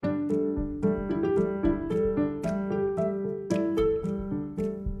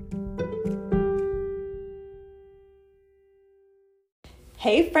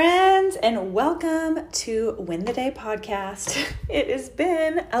Hey friends, and welcome to Win the Day podcast. It has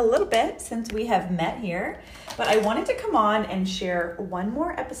been a little bit since we have met here, but I wanted to come on and share one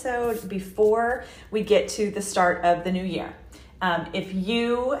more episode before we get to the start of the new year. If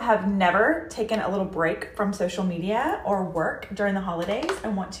you have never taken a little break from social media or work during the holidays, I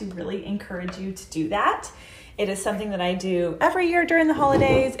want to really encourage you to do that. It is something that I do every year during the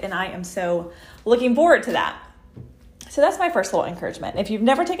holidays, and I am so looking forward to that. So that's my first little encouragement. If you've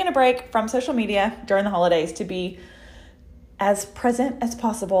never taken a break from social media during the holidays, to be as present as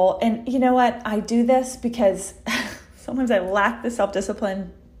possible. And you know what? I do this because sometimes I lack the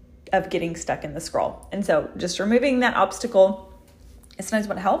self-discipline of getting stuck in the scroll. And so just removing that obstacle is sometimes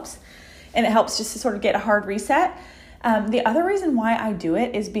what helps. And it helps just to sort of get a hard reset. The other reason why I do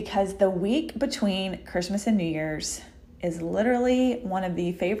it is because the week between Christmas and New Year's is literally one of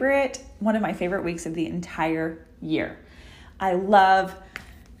my favorite weeks of the entire year. I love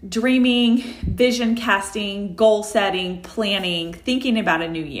dreaming, vision casting, goal setting, planning, thinking about a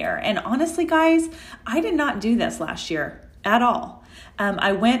new year. And honestly, guys, I did not do this last year at all.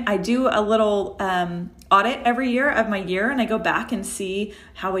 I do a little audit every year of my year, and I go back and see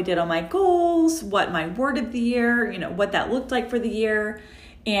how I did on my goals, what my word of the year, what that looked like for the year,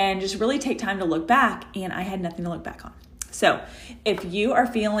 and just really take time to look back. And I had nothing to look back on. So if you are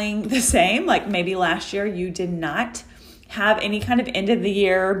feeling the same, like maybe last year you did not have any kind of end of the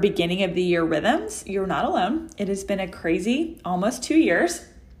year, beginning of the year rhythms, you're not alone. It has been a crazy almost 2 years,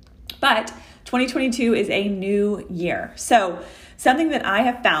 but 2022 is a new year. So something that I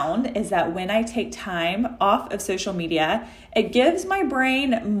have found is that when I take time off of social media, it gives my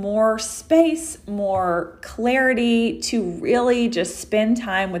brain more space, more clarity to really just spend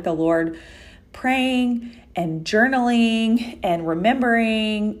time with the Lord, praying and journaling and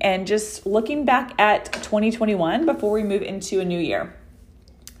remembering and just looking back at 2021 before we move into a new year.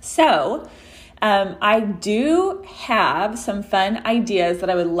 So I do have some fun ideas that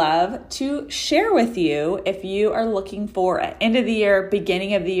I would love to share with you if you are looking for an end of the year,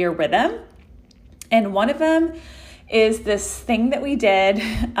 beginning of the year rhythm. And one of them is this thing that we did.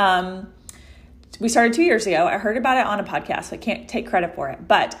 We started 2 years ago. I heard about it on a podcast, so I can't take credit for it.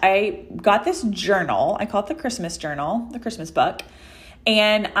 But I got this journal. I call it the Christmas journal, the Christmas book.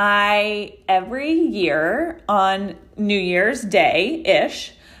 And every year on New Year's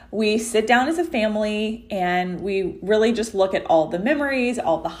Day-ish, we sit down as a family and we really just look at all the memories,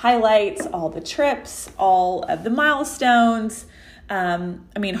 all the highlights, all the trips, all of the milestones.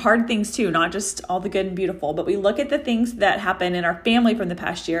 Hard things too, not just all the good and beautiful, but we look at the things that happened in our family from the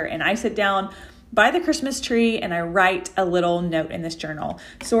past year. And I sit down by the Christmas tree and I write a little note in this journal,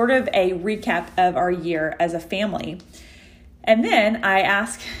 sort of a recap of our year as a family. And then I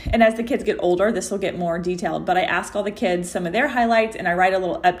ask, and as the kids get older, this will get more detailed, but I ask all the kids some of their highlights and I write a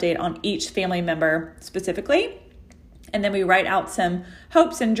little update on each family member specifically. And then we write out some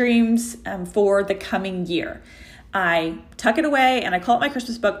hopes and dreams for the coming year. I tuck it away and I call it my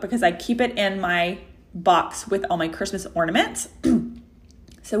Christmas book because I keep it in my box with all my Christmas ornaments.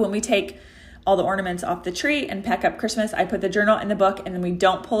 So when we take all the ornaments off the tree and pack up Christmas, I put the journal in the book and then we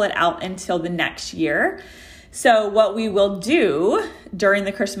don't pull it out until the next year. So what we will do during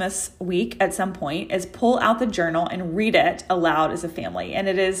the Christmas week at some point is pull out the journal and read it aloud as a family. And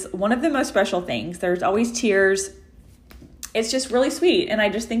it is one of the most special things. There's always tears. It's just really sweet. And I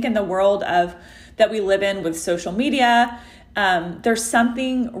just think in the world that we live in with social media, there's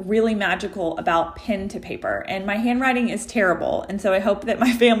something really magical about pen to paper, and my handwriting is terrible. And so I hope that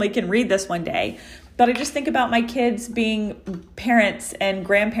my family can read this one day. But I just think about my kids being parents and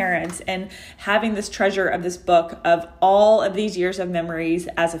grandparents and having this treasure of this book of all of these years of memories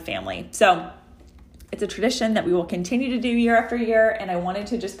as a family. So it's a tradition that we will continue to do year after year. And I wanted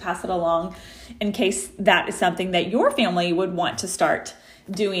to just pass it along in case that is something that your family would want to start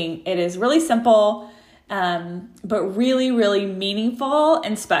doing. It is really simple, but really, really meaningful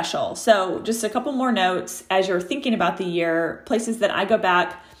and special. So just a couple more notes as you're thinking about the year, places that I go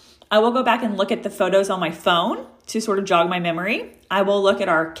back. I will go back and look at the photos on my phone to sort of jog my memory. I will look at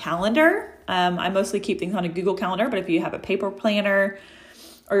our calendar. I mostly keep things on a Google Calendar, but if you have a paper planner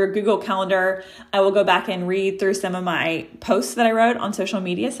or your Google Calendar, I will go back and read through some of my posts that I wrote on social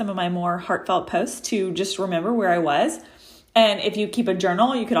media, some of my more heartfelt posts to just remember where I was. And if you keep a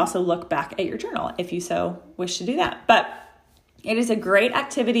journal, you could also look back at your journal if you so wish to do that. But it is a great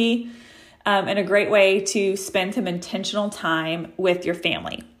activity and a great way to spend some intentional time with your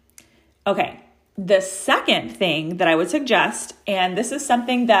family. Okay, the second thing that I would suggest, and this is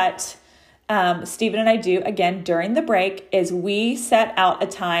something that Stephen and I do again during the break, is we set out a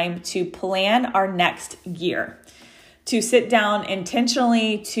time to plan our next year. to sit down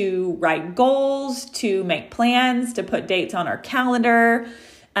intentionally, to write goals, to make plans, to put dates on our calendar,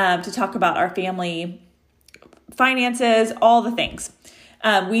 to talk about our family finances, all the things.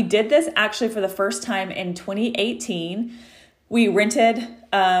 We did this actually for the first time in 2018. We rented,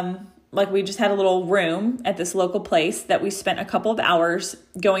 we just had a little room at this local place that we spent a couple of hours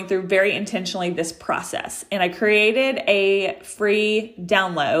going through very intentionally this process. And I created a free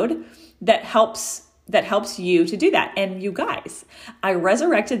download that helps you to do that. And you guys, I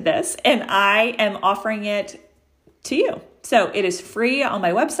resurrected this and I am offering it to you. So it is free on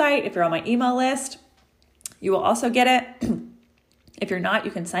my website. If you're on my email list, you will also get it. If you're not,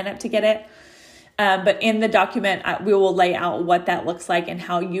 you can sign up to get it. But in the document, we will lay out what that looks like and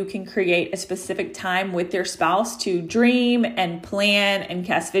how you can create a specific time with your spouse to dream and plan and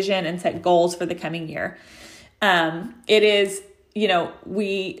cast vision and set goals for the coming year. It is,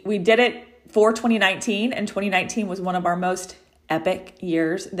 we did it for 2019, and 2019 was one of our most epic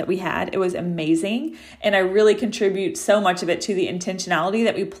years that we had. It was amazing. And I really contribute so much of it to the intentionality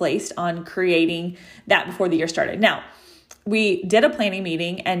that we placed on creating that before the year started. Now, we did a planning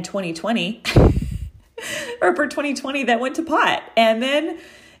meeting in 2020 or for 2020 that went to pot. And then,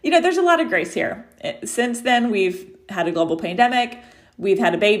 there's a lot of grace here. Since then, we've had a global pandemic. We've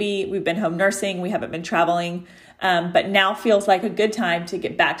had a baby. We've been home nursing. We haven't been traveling. But now feels like a good time to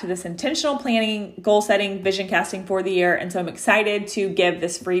get back to this intentional planning, goal setting, vision casting for the year. And so I'm excited to give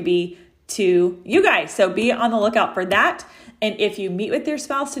this freebie to you guys. So be on the lookout for that. And if you meet with your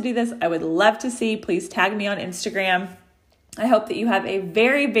spouse to do this, I would love to see. Please tag me on Instagram. I hope that you have a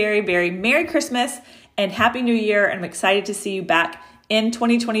very, very, very Merry Christmas and Happy New Year. And I'm excited to see you back in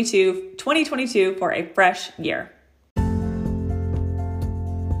 2022 for a fresh year.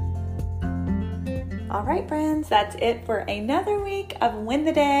 All right, friends, that's it for another week of Win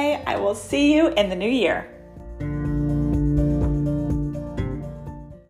the Day. I will see you in the new year.